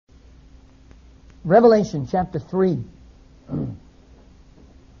Revelation chapter 3.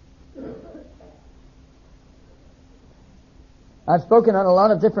 I've spoken on a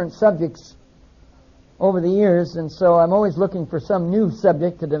lot of different subjects over the years, and so I'm always looking for some new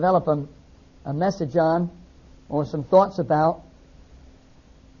subject to develop a message on or some thoughts about.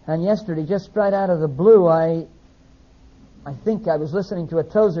 And yesterday, just right out of the blue, I think I was listening to a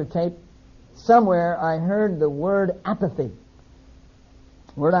Tozer tape. Somewhere I heard the word apathy,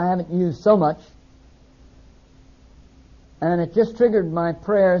 a word I haven't used so much. And it just triggered my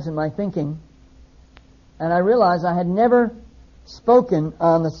prayers and my thinking. And I realized I had never spoken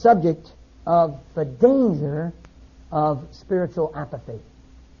on the subject of the danger of spiritual apathy.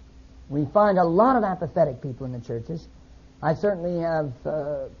 We find a lot of apathetic people in the churches. I certainly have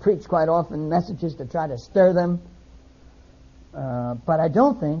preached quite often messages to try to stir them. But I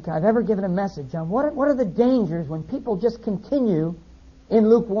don't think I've ever given a message on what are the dangers when people just continue in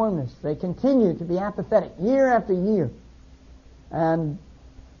lukewarmness. They continue to be apathetic year after year. And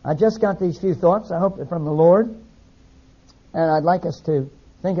I just got these few thoughts. I hope they're from the Lord. And I'd like us to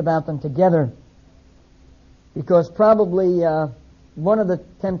think about them together. Because probably one of the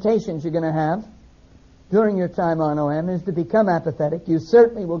temptations you're going to have during your time on OM is to become apathetic. You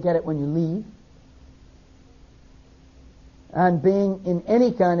certainly will get it when you leave. And being in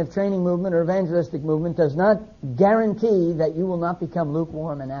any kind of training movement or evangelistic movement does not guarantee that you will not become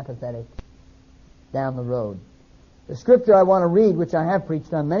lukewarm and apathetic down the road. The scripture I want to read, which I have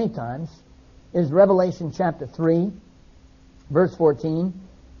preached on many times, is Revelation chapter 3, verse 14.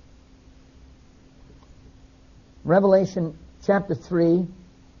 Revelation chapter 3,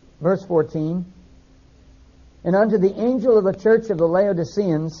 verse 14. And unto the angel of the church of the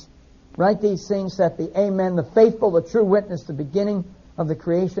Laodiceans write these things, that the Amen, the faithful, the true witness, the beginning of the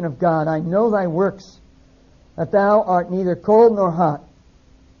creation of God. I know thy works, that thou art neither cold nor hot.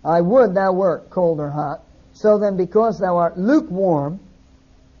 I would thou wert cold or hot. So then, because thou art lukewarm,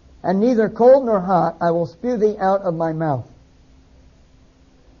 and neither cold nor hot, I will spew thee out of my mouth.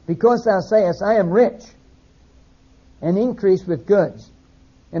 Because thou sayest, I am rich, and increase with goods,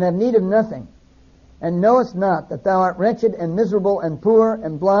 and have need of nothing, and knowest not that thou art wretched and miserable and poor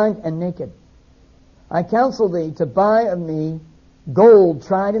and blind and naked. I counsel thee to buy of me gold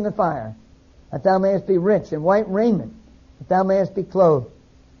tried in the fire, that thou mayest be rich, and white raiment, that thou mayest be clothed,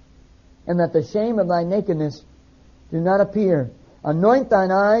 and that the shame of thy nakedness do not appear. Anoint thine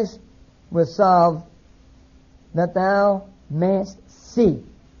eyes with salve, that thou mayest see.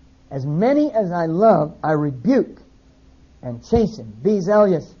 As many as I love, I rebuke and chasten. Be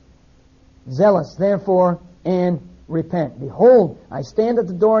zealous, therefore, and repent. Behold, I stand at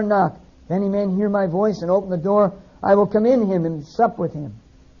the door and knock. If any man hear my voice and open the door, I will come in him and sup with him,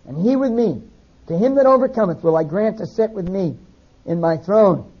 and he with me. To him that overcometh will I grant to sit with me in my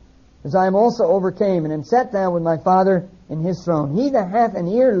throne, as I am also overcame, and am set down with my Father in his throne. He that hath an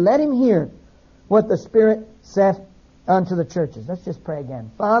ear, let him hear what the Spirit saith unto the churches. Let's just pray again.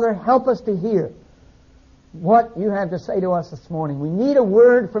 Father, help us to hear what you have to say to us this morning. We need a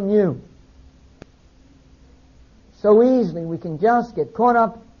word from you. So easily we can just get caught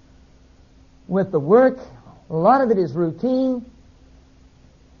up with the work. A lot of it is routine.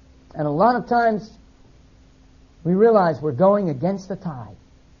 And a lot of times we realize we're going against the tide.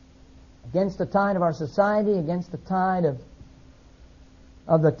 Against the tide of our society, against the tide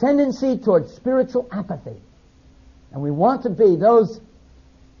of the tendency towards spiritual apathy. And we want to be those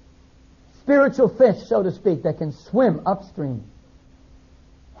spiritual fish, so to speak, that can swim upstream.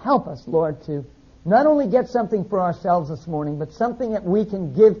 Help us, Lord, to not only get something for ourselves this morning, but something that we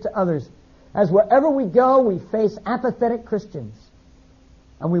can give to others. As wherever we go, we face apathetic Christians.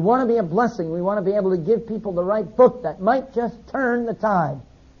 And we want to be a blessing. We want to be able to give people the right book that might just turn the tide.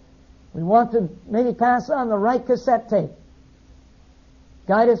 We want to maybe pass on the right cassette tape.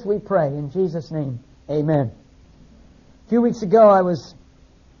 Guide us, we pray, in Jesus' name. Amen. A few weeks ago, I was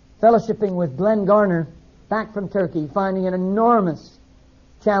fellowshipping with Glenn Garner back from Turkey, finding an enormous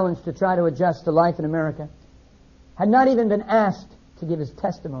challenge to try to adjust to life in America. Had not even been asked to give his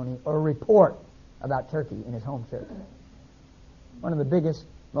testimony or report about Turkey in his home church. One of the biggest,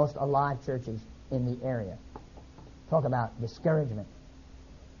 most alive churches in the area. Talk about discouragement.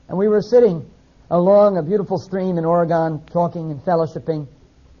 And we were sitting along a beautiful stream in Oregon, talking and fellowshipping,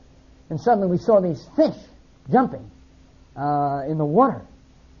 and suddenly we saw these fish jumping in the water.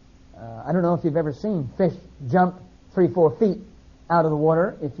 I don't know if you've ever seen fish jump 3-4 feet out of the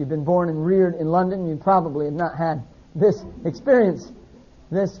water. If you've been born and reared in London, you probably have not had this experience.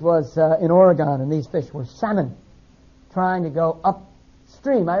 This was in Oregon, and these fish were salmon trying to go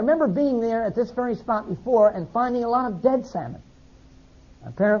upstream. I remember being there at this very spot before and finding a lot of dead salmon.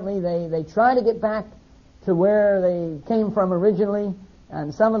 Apparently they try to get back to where they came from originally,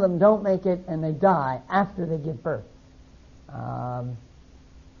 and some of them don't make it, and they die after they give birth.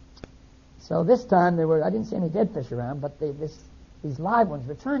 So this time I didn't see any dead fish around, but these live ones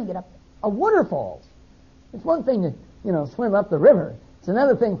were trying to get up a waterfalls. It's one thing to, swim up the river. It's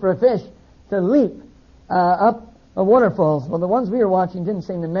another thing for a fish to leap up a waterfalls. Well, the ones we were watching didn't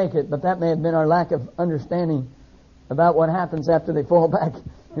seem to make it, but that may have been our lack of understanding about what happens after they fall back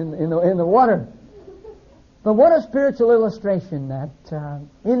in the water. But what a spiritual illustration that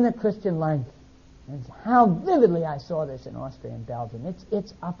in the Christian life, and how vividly I saw this in Austria and Belgium.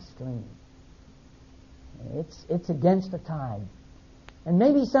 It's upstream. It's against the tide. And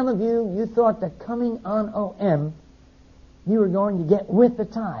maybe some of you thought that coming on OM, you were going to get with the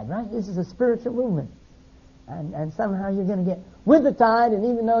tide, right? This is a spiritual movement. And somehow you're going to get with the tide, and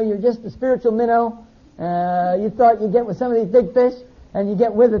even though you're just a spiritual minnow, you thought you'd get with some of these big fish, and you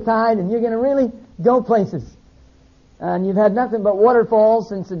get with the tide, and you're going to really go places. And you've had nothing but waterfalls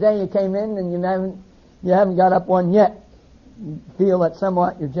since the day you came in, and you haven't got up one yet. You feel that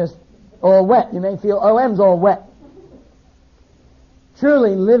somewhat you're just all wet. You may feel OM's all wet.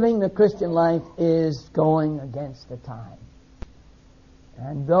 Truly, living the Christian life is going against the tide.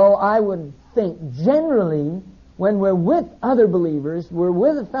 And though I would think generally, when we're with other believers, we're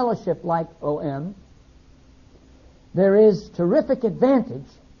with a fellowship like OM, there is terrific advantage.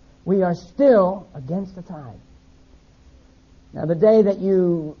 We are still against the tide. Now, the day that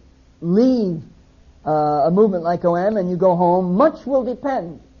you leave a movement like OM and you go home, much will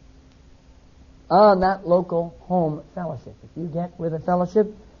depend on that local home fellowship. If you get with a fellowship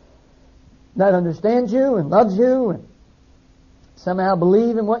that understands you and loves you and somehow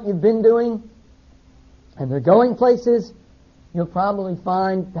believe in what you've been doing and they're going places, you'll probably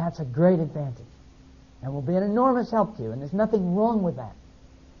find that's a great advantage and will be an enormous help to you, and there's nothing wrong with that.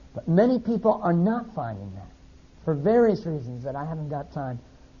 But many people are not finding that for various reasons that I haven't got time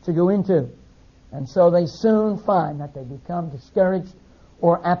to go into. And so they soon find that they become discouraged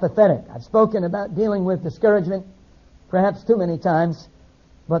or apathetic. I've spoken about dealing with discouragement perhaps too many times,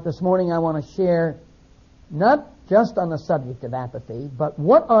 but this morning I want to share not just on the subject of apathy, but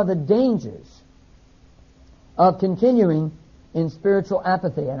what are the dangers of continuing in spiritual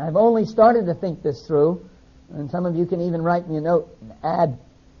apathy. And I've only started to think this through, and some of you can even write me a note and add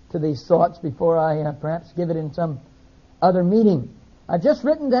to these thoughts before I perhaps give it in some other meeting. I've just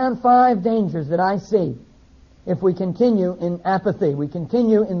written down 5 dangers that I see if we continue in apathy, we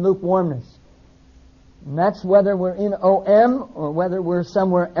continue in lukewarmness. And that's whether we're in OM or whether we're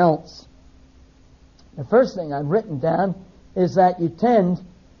somewhere else. The first thing I've written down is that you tend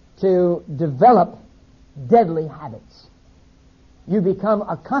to develop deadly habits. You become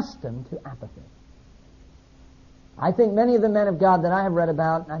accustomed to apathy. I think many of the men of God that I have read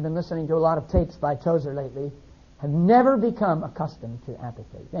about, and I've been listening to a lot of tapes by Tozer lately, have never become accustomed to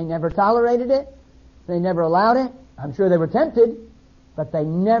apathy. They never tolerated it. They never allowed it. I'm sure they were tempted, but they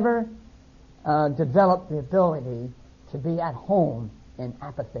never developed the ability to be at home in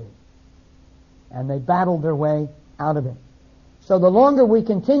apathy. And they battled their way out of it. So the longer we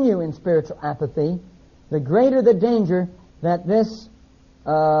continue in spiritual apathy, the greater the danger that this,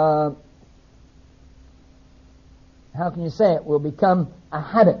 how can you say it, will become a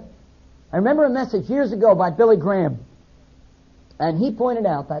habit. I remember a message years ago by Billy Graham, and he pointed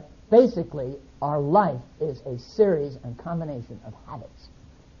out that basically our life is a series and combination of habits.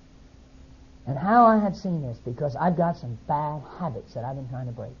 And how I have seen this, because I've got some bad habits that I've been trying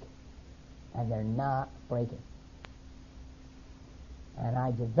to break, and they're not breaking. And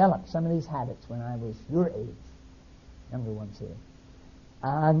I developed some of these habits when I was your age, younger ones here.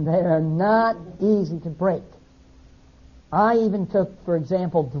 And they're not easy to break. I even took, for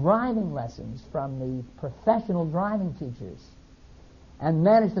example, driving lessons from the professional driving teachers and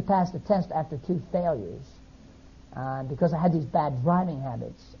managed to pass the test after 2 failures because I had these bad driving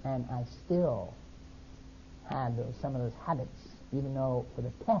habits, and I still had some of those habits, even though for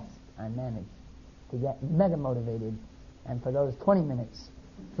the test I managed to get mega motivated, and for those 20 minutes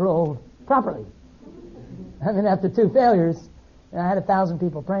drove properly. And then after 2 failures, and I had 1,000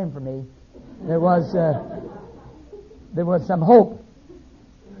 people praying for me, there was some hope.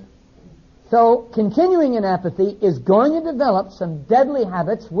 So continuing in apathy is going to develop some deadly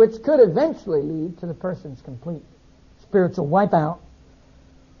habits which could eventually lead to the person's complete spiritual wipeout.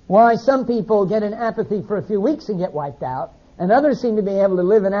 Why some people get in apathy for a few weeks and get wiped out, and others seem to be able to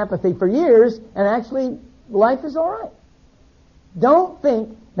live in apathy for years, and actually life is all right. Don't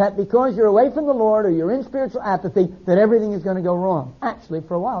think that because you're away from the Lord or you're in spiritual apathy that everything is going to go wrong. Actually,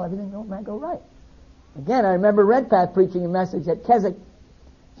 for a while, everything might go right. Again, I remember Redpath preaching a message at Keswick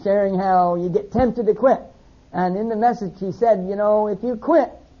sharing how you get tempted to quit. And in the message she said, you know, if you quit,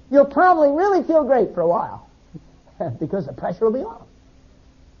 you'll probably really feel great for a while because the pressure will be off.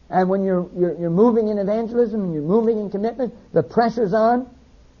 And when you're moving in evangelism and you're moving in commitment, the pressure's on.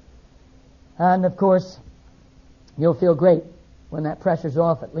 And of course, you'll feel great when that pressure's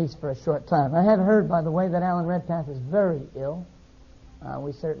off, at least for a short time. I have heard, by the way, that Alan Redpath is very ill.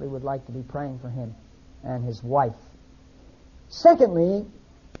 We certainly would like to be praying for him and his wife. Secondly,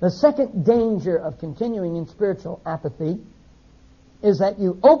 the second danger of continuing in spiritual apathy is that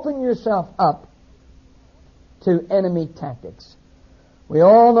you open yourself up to enemy tactics. We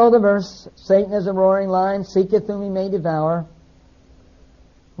all know the verse, Satan is a roaring lion, seeketh whom he may devour.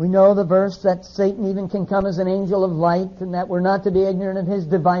 We know the verse that Satan even can come as an angel of light and that we're not to be ignorant of his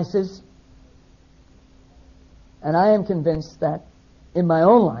devices. And I am convinced that in my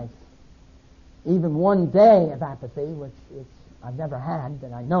own life, even one day of apathy, which I've never had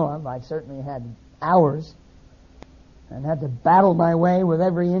that I know of, I've certainly had hours and had to battle my way with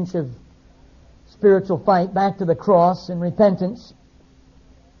every inch of spiritual fight back to the cross in repentance.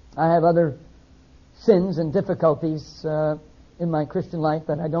 I have other sins and difficulties in my Christian life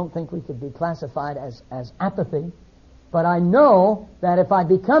that I don't think we could be classified as apathy. But I know that if I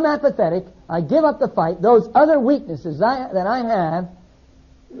become apathetic, I give up the fight, those other weaknesses that I have,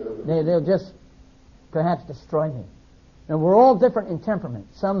 they'll just perhaps destroy me. Now, we're all different in temperament.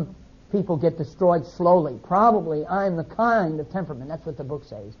 Some people get destroyed slowly. Probably I'm the kind of temperament, that's what the book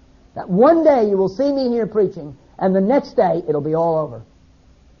says, that one day you will see me here preaching, and the next day it'll be all over.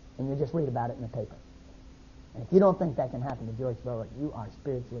 And you just read about it in the paper. And if you don't think that can happen to George Verwer, you are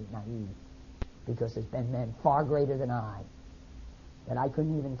spiritually naive. Because there's been men far greater than I, that I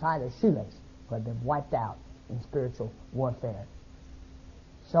couldn't even tie their shoelace, who have been wiped out in spiritual warfare.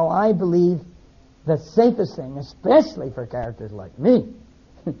 So I believe the safest thing, especially for characters like me,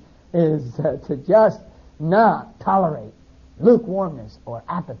 is to just not tolerate lukewarmness or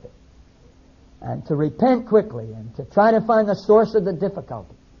apathy. And to repent quickly and to try to find the source of the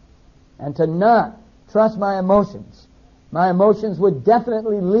difficulty. And to not trust my emotions. My emotions would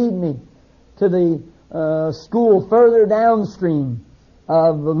definitely lead me to the school further downstream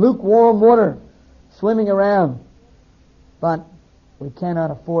of the lukewarm water swimming around. But we cannot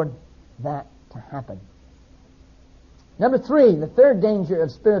afford that to happen. Number 3, the third danger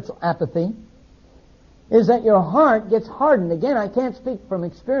of spiritual apathy is that your heart gets hardened. Again, I can't speak from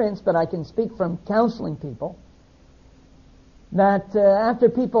experience, but I can speak from counseling people. That after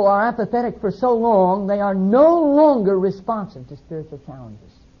people are apathetic for so long, they are no longer responsive to spiritual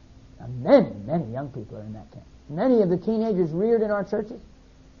challenges. And many young people are in that camp. Many of the teenagers reared in our churches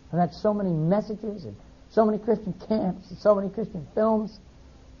have had so many messages and so many Christian camps and so many Christian films.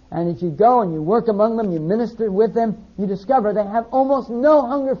 And as you go and you work among them, you minister with them, you discover they have almost no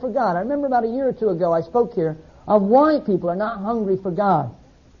hunger for God. I remember about a year or two ago I spoke here of why people are not hungry for God.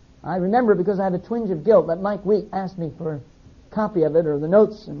 I remember because I have a twinge of guilt that Mike Wheat asked me for a copy of it or the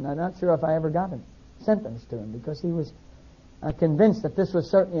notes, and I'm not sure if I ever got it, sent them to him, because he was convinced that this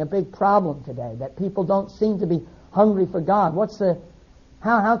was certainly a big problem today, that people don't seem to be hungry for God.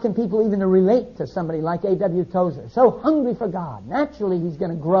 How can people even relate to somebody like A.W. Tozer? So hungry for God. Naturally he's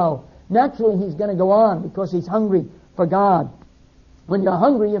going to grow. Naturally he's going to go on because he's hungry for God. When you're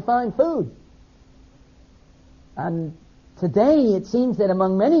hungry, you find food. And today it seems that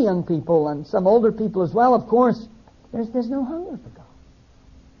among many young people and some older people as well, of course, there's no hunger for God.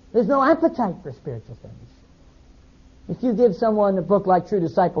 There's no appetite for spiritual things. If you give someone a book like True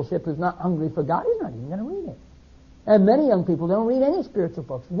Discipleship who's not hungry for God, he's not even going to read it. And many young people don't read any spiritual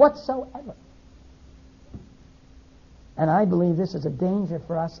books whatsoever. And I believe this is a danger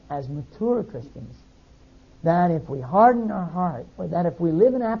for us as mature Christians, that if we harden our heart, or that if we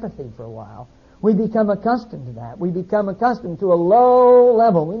live in apathy for a while, we become accustomed to that. We become accustomed to a low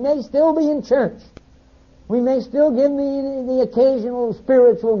level. We may still be in church. We may still give the occasional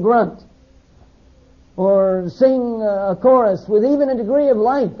spiritual grunt, or sing a chorus with even a degree of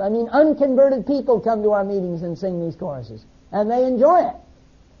life. I mean, unconverted people come to our meetings and sing these choruses, and they enjoy it.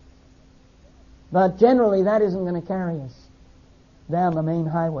 But generally, that isn't going to carry us down the main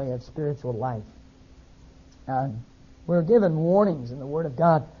highway of spiritual life. We're given warnings in the Word of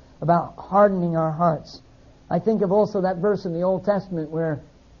God about hardening our hearts. I think of also that verse in the Old Testament where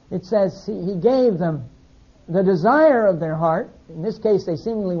it says He gave them the desire of their heart. In this case, they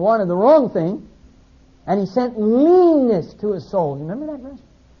seemingly wanted the wrong thing. And He sent leanness to his soul. You remember that verse?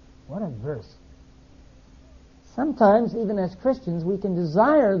 What a verse. Sometimes, even as Christians, we can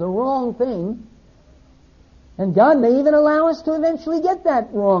desire the wrong thing, and God may even allow us to eventually get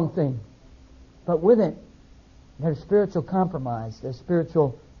that wrong thing. But with it, there's spiritual compromise, there's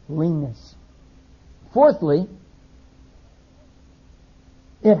spiritual leanness. Fourthly,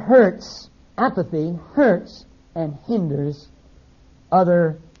 it hurts, apathy hurts and hinders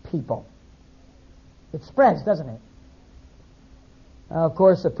other people. It spreads, doesn't it? Of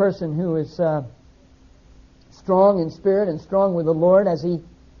course, a person who is strong in spirit and strong with the Lord, as he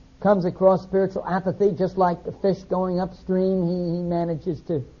comes across spiritual apathy, just like the fish going upstream, he manages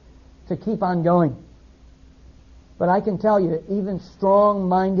to keep on going. But I can tell you, even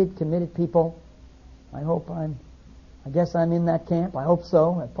strong-minded, committed people, I guess I'm in that camp. I hope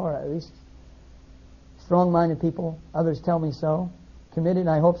so, at least. Strong-minded people, others tell me so. Committed,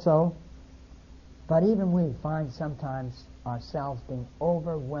 I hope so. But even we find sometimes ourselves being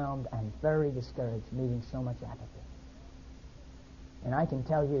overwhelmed and very discouraged, meeting so much apathy. And I can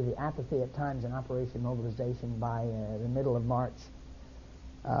tell you the apathy at times in Operation Mobilization by the middle of March,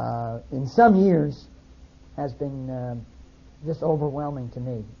 in some years, has been just overwhelming to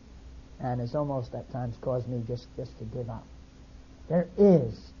me, and has almost at times caused me just to give up. There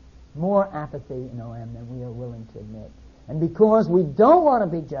is more apathy in OM than we are willing to admit. And because we don't want to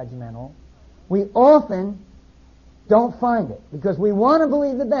be judgmental, we often don't find it, because we want to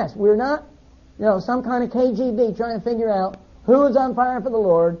believe the best. We're not, some kind of KGB trying to figure out who is on fire for the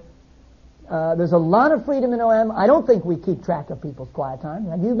Lord. There's a lot of freedom in OM. I don't think we keep track of people's quiet time.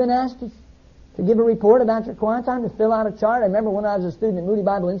 Have you been asked to give a report about your quiet time, to fill out a chart? I remember when I was a student at Moody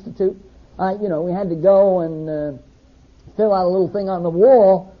Bible Institute, we had to go and fill out a little thing on the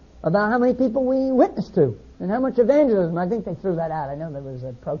wall about how many people we witnessed to and how much evangelism. I think they threw that out. I know there was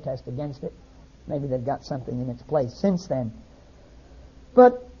a protest against it. Maybe they've got something in its place since then.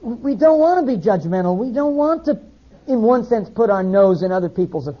 But we don't want to be judgmental. We don't want to, in one sense, put our nose in other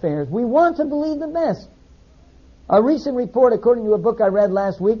people's affairs. We want to believe the best. A recent report, according to a book I read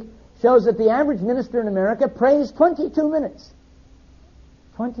last week, shows that the average minister in America prays 22 minutes.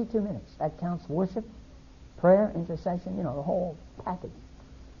 22 minutes. That counts worship, prayer, intercession, the whole package.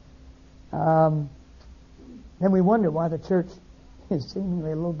 Then we wonder why the church is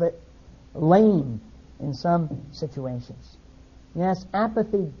seemingly a little bit lame in some situations. Yes,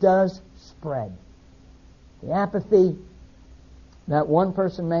 apathy does spread. The apathy that one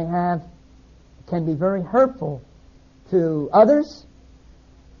person may have can be very hurtful to others.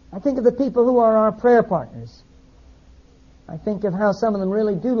 I think of the people who are our prayer partners. I think of how some of them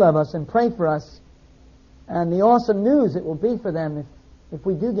really do love us and pray for us, and the awesome news it will be for them if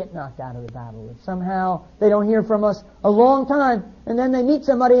we do get knocked out of the battle. If somehow they don't hear from us a long time, and then they meet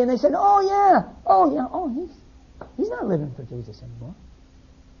somebody and they say, he's not living for Jesus anymore.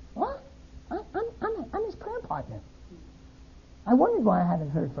 What? I'm his prayer partner. I wondered why I haven't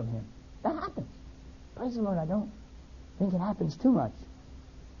heard from him. That happens. Praise the Lord, I don't think it happens too much.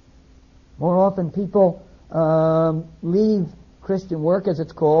 More often people leave Christian work, as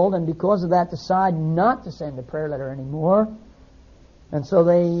it's called, and because of that decide not to send a prayer letter anymore. And so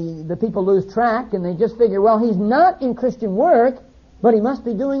the people lose track, and they just figure, well, he's not in Christian work, but he must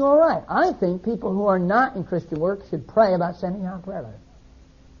be doing all right. I think people who are not in Christian work should pray about sending out a prayer letter.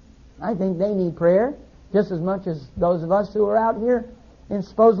 I think they need prayer just as much as those of us who are out here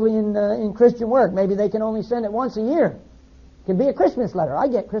supposedly in Christian work. Maybe they can only send it once a year. It can be a Christmas letter. I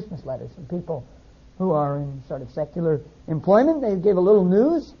get Christmas letters from people who are in sort of secular employment. They give a little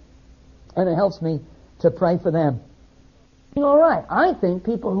news, and it helps me to pray for them. All right. I think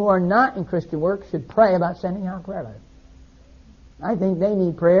people who are not in Christian work should pray about sending out a prayer letter. I think they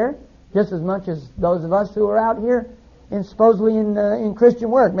need prayer just as much as those of us who are out here supposedly in Christian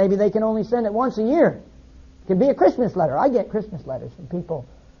work. Maybe they can only send it once a year. It can be a Christmas letter. I get Christmas letters from people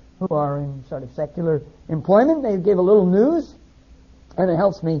who are in sort of secular employment. They give a little news, and it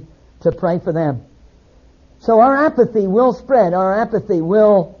helps me to pray for them. So our apathy will spread. Our apathy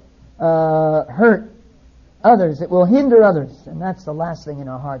will hurt others. It will hinder others. And that's the last thing in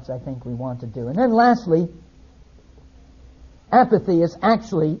our hearts I think we want to do. And then lastly, apathy is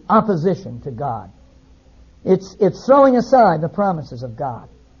actually opposition to God. It's throwing aside the promises of God.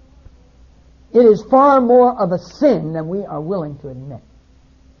 It is far more of a sin than we are willing to admit.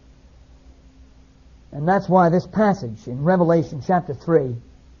 And that's why this passage in Revelation chapter 3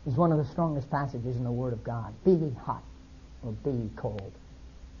 is one of the strongest passages in the Word of God. Be ye hot or be ye cold.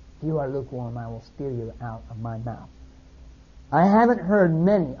 If you are lukewarm, I will spew you out of my mouth. I haven't heard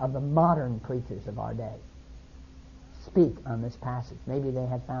many of the modern preachers of our day speak on this passage. Maybe they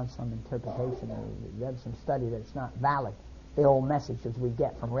have found some interpretation or read some study that it's not valid. The old messages we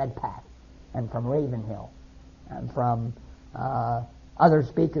get from Redpath and from Ravenhill and from other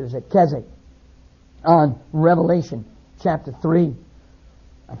speakers at Keswick on Revelation chapter 3.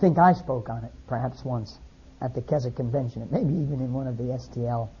 I think I spoke on it perhaps once at the Keswick convention, maybe even in one of the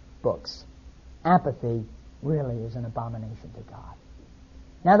STL books, apathy really is an abomination to God.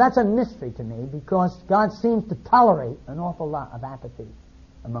 Now that's a mystery to me because God seems to tolerate an awful lot of apathy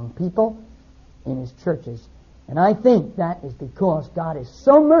among people in His churches. And I think that is because God is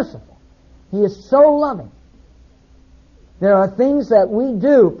so merciful. He is so loving. There are things that we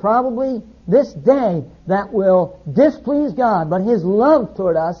do probably this day that will displease God, but His love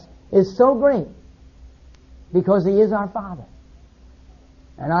toward us is so great because He is our Father.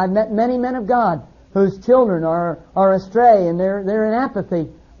 And I've met many men of God whose children are astray and they're in apathy,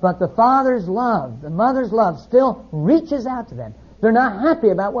 but the father's love, the mother's love still reaches out to them. They're not happy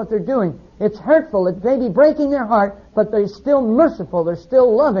about what they're doing. It's hurtful. It may be breaking their heart, but they're still merciful. They're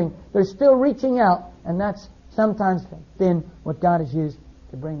still loving. They're still reaching out. And that's sometimes been what God has used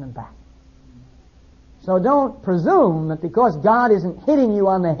to bring them back. So don't presume that because God isn't hitting you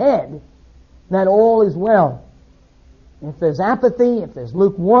on the head, that all is well. If there's apathy, if there's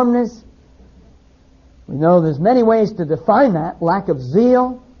lukewarmness, we know there's many ways to define that. Lack of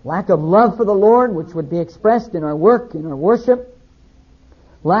zeal, lack of love for the Lord, which would be expressed in our work, in our worship.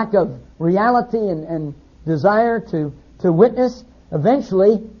 Lack of reality and desire to witness.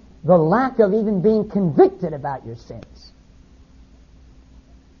 Eventually, the lack of even being convicted about your sins.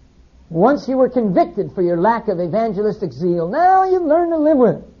 Once you were convicted for your lack of evangelistic zeal, now you've learned to live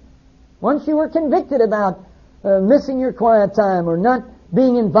with it. Once you were convicted about missing your quiet time or not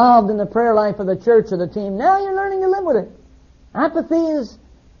being involved in the prayer life of the church or the team, now you're learning to live with it. Apathy is,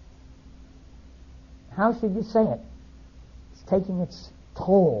 how should you say it? It's taking its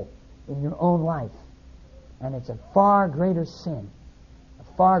toll in your own life. And it's a far greater sin,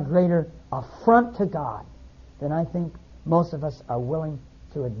 a far greater affront to God than I think most of us are willing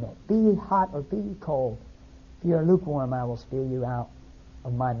to admit. Be ye hot or be ye cold. If you are lukewarm, I will spew you out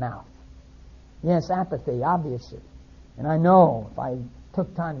of my mouth. Yes, apathy, obviously. And I know if I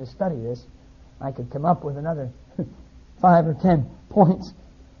took time to study this, I could come up with another 5 or 10 points.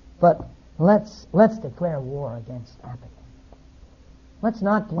 But let's declare war against apathy. Let's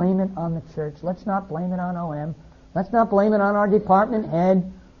not blame it on the church. Let's not blame it on OM. Let's not blame it on our department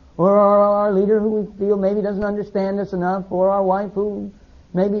head or our leader who we feel maybe doesn't understand us enough, or our wife who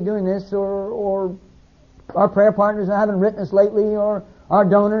may be doing this, or our prayer partners who haven't written us lately, or our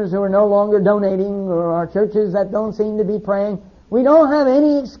donors who are no longer donating, or our churches that don't seem to be praying. We don't have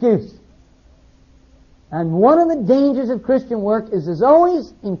any excuse. And one of the dangers of Christian work is there's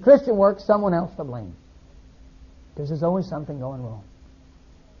always, in Christian work, someone else to blame. Because there's always something going wrong.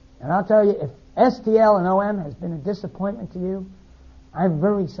 And I'll tell you, if STL and OM has been a disappointment to you, I'm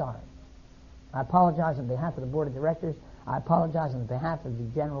very sorry. I apologize on behalf of the board of directors. I apologize on behalf of the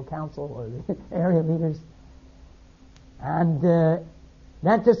general council or the area leaders. And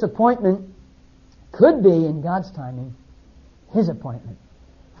that disappointment could be, in God's timing, His appointment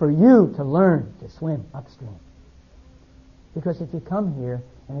for you to learn to swim upstream. Because if you come here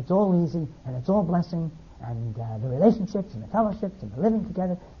and it's all easy and it's all blessing and the relationships and the fellowships and the living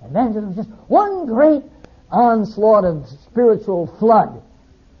together, evangelism, just one great onslaught of spiritual flood.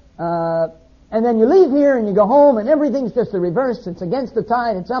 And then you leave here and you go home and everything's just the reverse. It's against the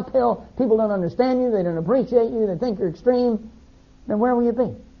tide. It's uphill. People don't understand you. They don't appreciate you. They think you're extreme. Then where will you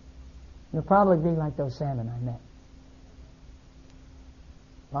be? You'll probably be like those salmon I met,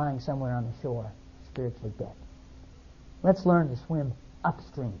 lying somewhere on the shore, spiritually dead. Let's learn to swim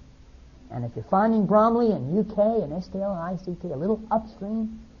upstream. And if you're finding Bromley and UK and STL and ICT a little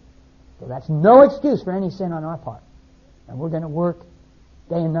upstream, so that's no excuse for any sin on our part. And we're going to work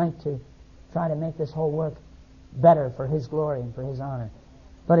day and night to try to make this whole work better for His glory and for His honor.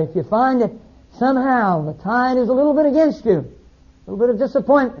 But if you find that somehow the tide is a little bit against you, a little bit of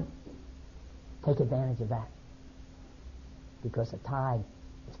disappointment, take advantage of that. Because the tide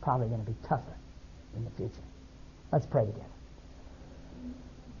is probably going to be tougher in the future. Let's pray together.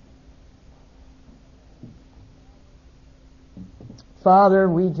 Father,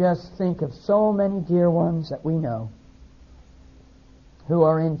 we just think of so many dear ones that we know who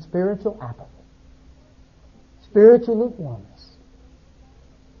are in spiritual apathy, spiritual lukewarmness.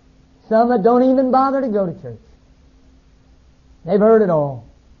 Some that don't even bother to go to church. They've heard it all.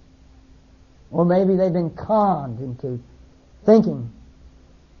 Or maybe they've been conned into thinking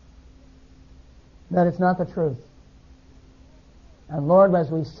that it's not the truth. And Lord,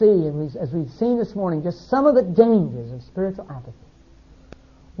 as we see, as we've seen this morning, just some of the dangers of spiritual apathy,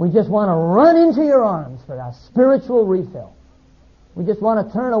 we just want to run into your arms for our spiritual refill. We just want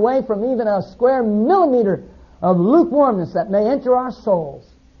to turn away from even a square millimeter of lukewarmness that may enter our souls,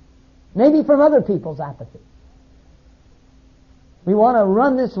 maybe from other people's apathy. We want to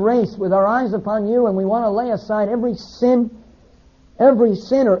run this race with our eyes upon you, and we want to lay aside every sin, every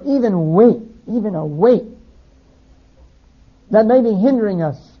sin or even a weight that may be hindering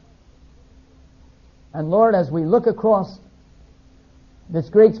us. And Lord, as we look across this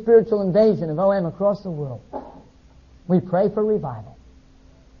great spiritual invasion of OM across the world, we pray for revival.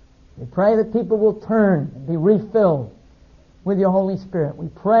 We pray that people will turn and be refilled with your Holy Spirit. We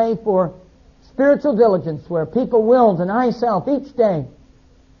pray for spiritual diligence where people will deny self each day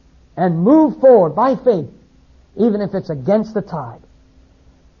and move forward by faith, even if it's against the tide.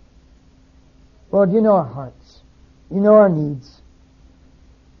 Lord, you know our hearts. You know our needs.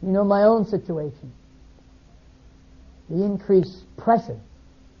 You know my own situation. The increased pressure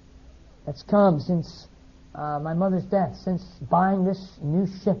that's come since my mother's death, since buying this new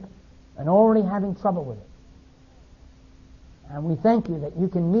ship and already having trouble with it. And we thank you that you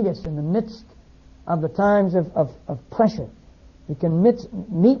can meet us in the midst of the times of pressure. You can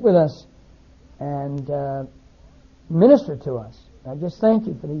meet with us and minister to us. I just thank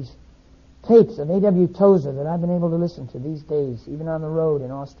you for these tapes of A.W. Tozer that I've been able to listen to these days, even on the road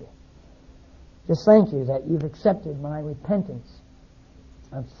in Austria. Just thank you that you've accepted my repentance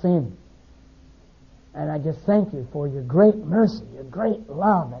of sin. And I just thank you for your great mercy, your great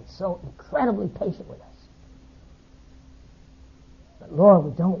love that's so incredibly patient with us. But Lord,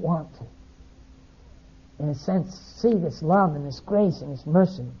 we don't want to, in a sense, see this love and this grace and this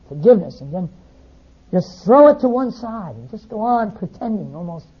mercy, forgiveness, and then just throw it to one side and just go on pretending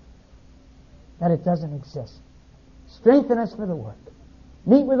almost that it doesn't exist. Strengthen us for the work.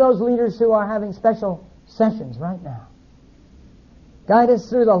 Meet with those leaders who are having special sessions right now. Guide us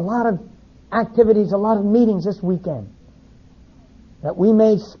through a lot of activities, a lot of meetings this weekend, that we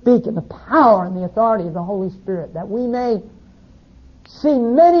may speak in the power and the authority of the Holy Spirit, that we may see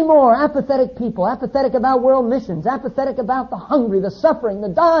many more apathetic people, apathetic about world missions, apathetic about the hungry, the suffering, the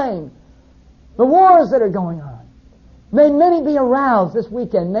dying, the wars that are going on. May many be aroused this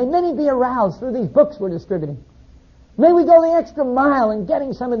weekend. May many be aroused through these books we're distributing. May we go the extra mile in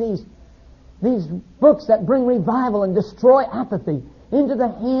getting some of these books that bring revival and destroy apathy into the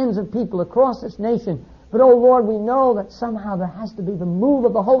hands of people across this nation. But, oh Lord, we know that somehow there has to be the move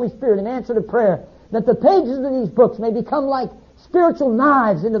of the Holy Spirit in answer to prayer, that the pages of these books may become like spiritual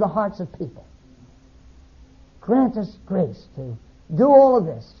knives into the hearts of people. Grant us grace to do all of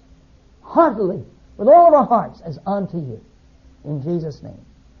this heartily, with all of our hearts, as unto you. In Jesus' name,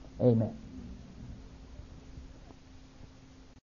 amen.